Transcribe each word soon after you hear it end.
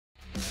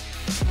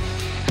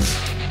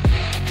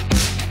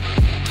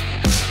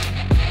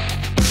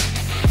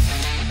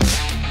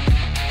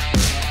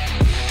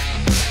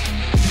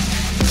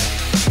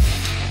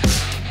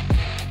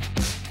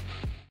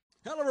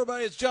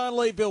everybody. It's John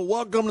Layfield.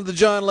 Welcome to the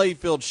John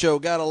Layfield Show.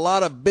 Got a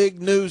lot of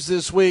big news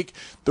this week.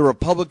 The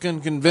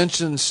Republican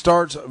convention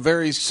starts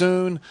very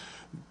soon.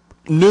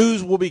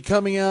 News will be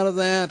coming out of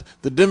that.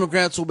 The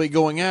Democrats will be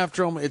going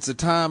after them. It's a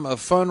time of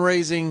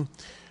fundraising.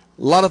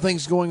 A lot of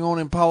things going on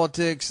in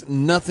politics.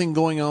 Nothing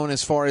going on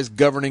as far as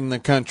governing the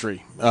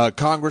country.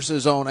 Congress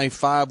is on a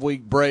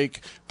 5-week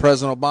break.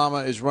 President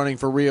Obama is running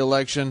for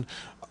re-election.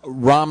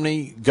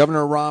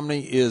 Governor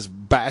Romney is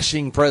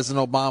bashing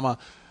President Obama.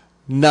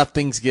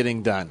 Nothing's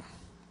getting done,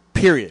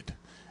 period.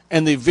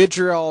 And the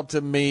vitriol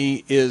to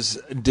me is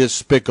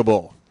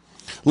despicable.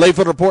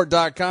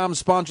 LayfieldReport.com,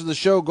 sponsor the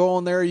show. Go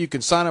on there. You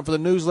can sign up for the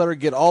newsletter,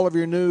 get all of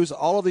your news,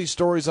 all of these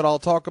stories that I'll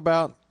talk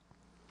about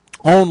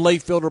on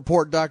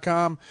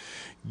LayfieldReport.com.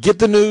 Get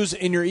the news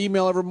in your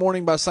email every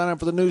morning by signing up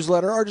for the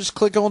newsletter, or just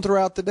click on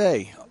throughout the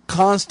day.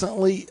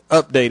 Constantly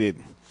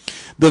updated.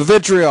 The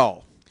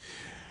vitriol.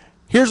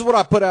 Here's what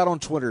I put out on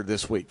Twitter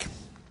this week.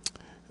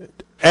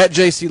 At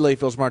JC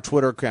Layfield is my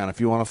Twitter account if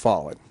you want to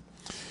follow it.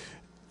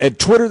 At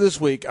Twitter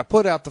this week, I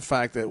put out the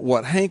fact that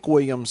what Hank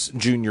Williams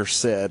Jr.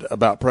 said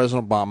about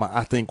President Obama,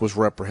 I think, was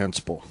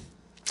reprehensible.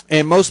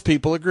 And most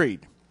people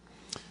agreed.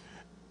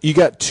 You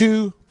got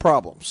two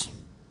problems.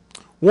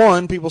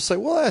 One, people say,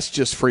 well, that's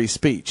just free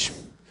speech.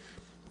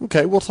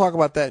 Okay, we'll talk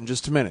about that in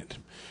just a minute.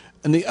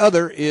 And the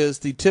other is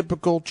the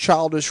typical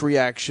childish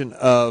reaction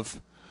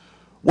of,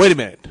 wait a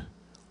minute,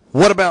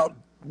 what about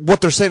what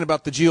they're saying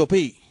about the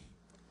GOP?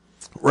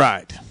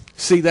 Right.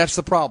 See, that's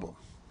the problem.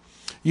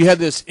 You had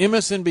this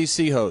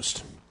MSNBC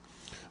host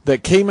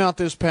that came out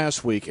this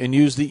past week and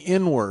used the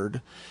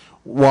N-word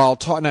while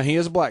talking. Now, he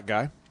is a black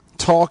guy,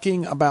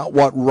 talking about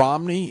what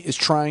Romney is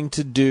trying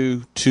to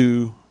do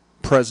to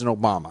President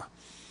Obama.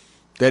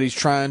 That he's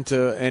trying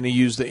to, and he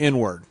used the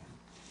N-word.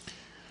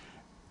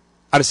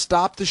 I'd have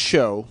stopped the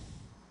show,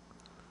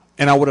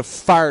 and I would have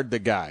fired the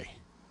guy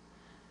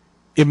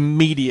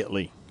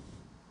immediately.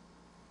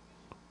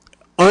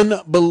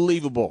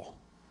 Unbelievable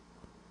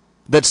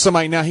that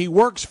somebody, now he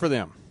works for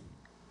them,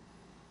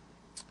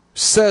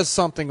 says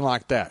something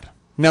like that.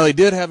 Now, they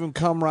did have him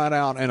come right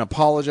out and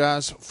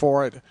apologize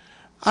for it.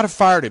 I'd have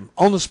fired him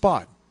on the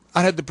spot.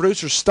 I'd had the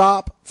producer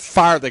stop,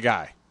 fire the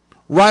guy.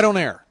 Right on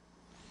air.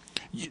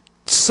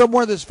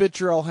 Somewhere this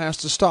vitriol has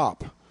to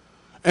stop.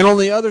 And on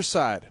the other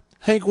side,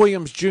 Hank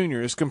Williams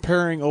Jr. is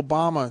comparing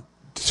Obama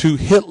to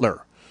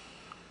Hitler.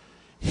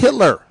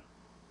 Hitler,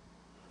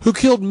 who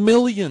killed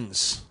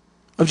millions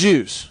of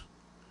Jews.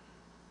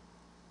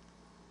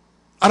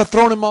 I'd have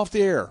thrown him off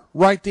the air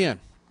right then.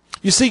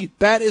 You see,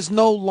 that is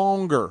no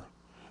longer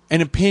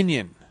an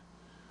opinion.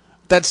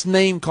 That's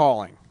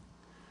name-calling.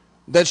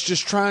 That's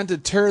just trying to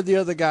tear the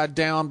other guy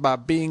down by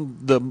being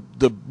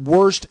the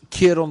worst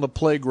kid on the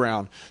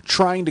playground,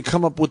 trying to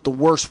come up with the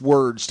worst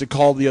words to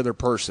call the other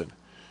person.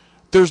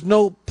 There's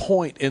no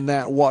point in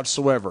that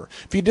whatsoever.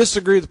 If you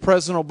disagree with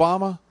President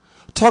Obama,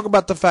 talk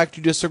about the fact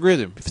you disagree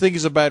with him. If you think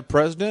he's a bad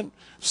president,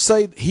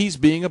 say he's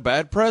being a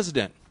bad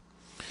president.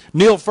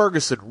 Neil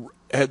Ferguson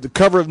had the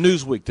cover of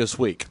Newsweek this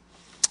week.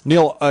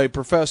 Neil, a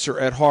professor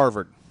at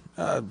Harvard,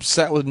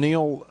 sat with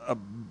Neil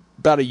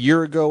about a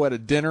year ago at a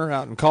dinner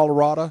out in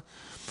Colorado.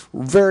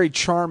 Very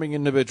charming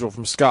individual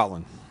from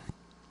Scotland.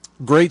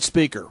 Great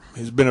speaker.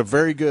 He's been a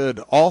very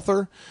good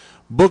author,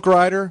 book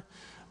writer,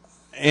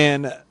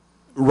 and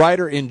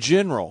writer in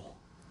general.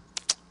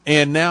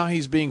 And now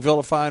he's being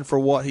vilified for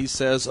what he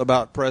says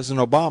about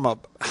President Obama.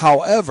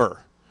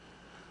 However,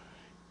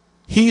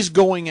 he's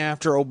going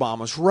after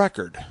Obama's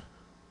record.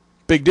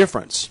 Big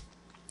difference.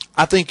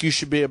 I think you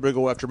should be able to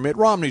go after Mitt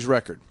Romney's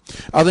record.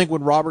 I think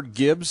when Robert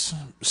Gibbs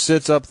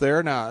sits up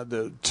there, now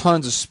the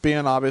tons of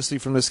spin obviously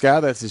from this guy,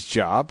 that's his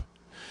job.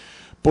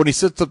 But when he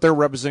sits up there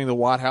representing the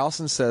White House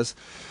and says,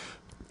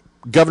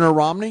 Governor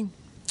Romney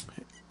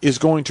is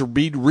going to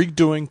be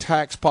redoing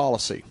tax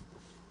policy.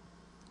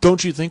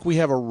 Don't you think we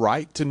have a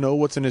right to know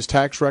what's in his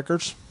tax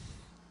records?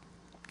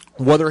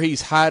 Whether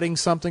he's hiding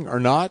something or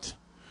not?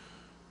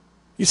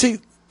 You see,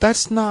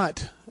 that's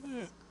not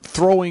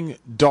throwing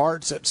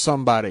darts at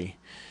somebody,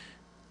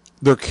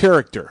 their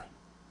character,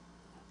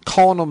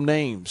 calling them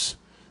names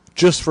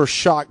just for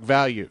shock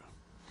value.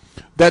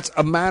 That's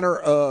a matter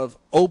of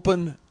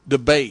open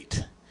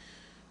debate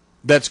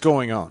that's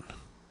going on.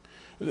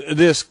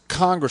 This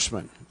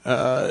congressman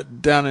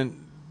down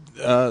in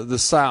the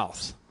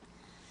South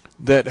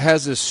that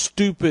has this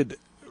stupid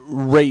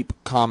rape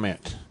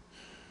comment.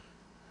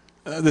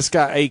 This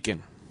guy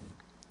Aiken.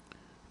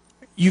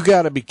 You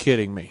got to be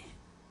kidding me.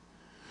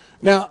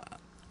 Now,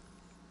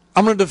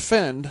 I'm going to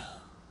defend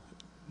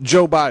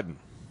Joe Biden.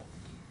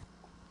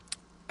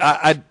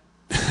 And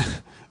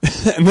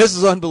this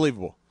is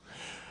unbelievable.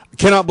 I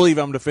cannot believe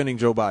I'm defending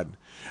Joe Biden.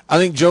 I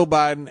think Joe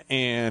Biden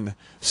and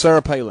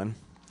Sarah Palin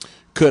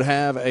could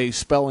have a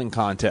spelling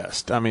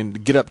contest. I mean,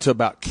 get up to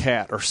about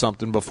cat or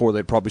something before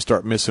they'd probably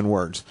start missing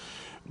words.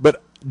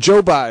 But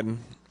Joe Biden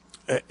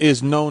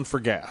is known for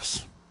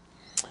gas.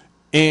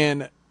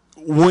 And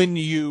when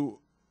you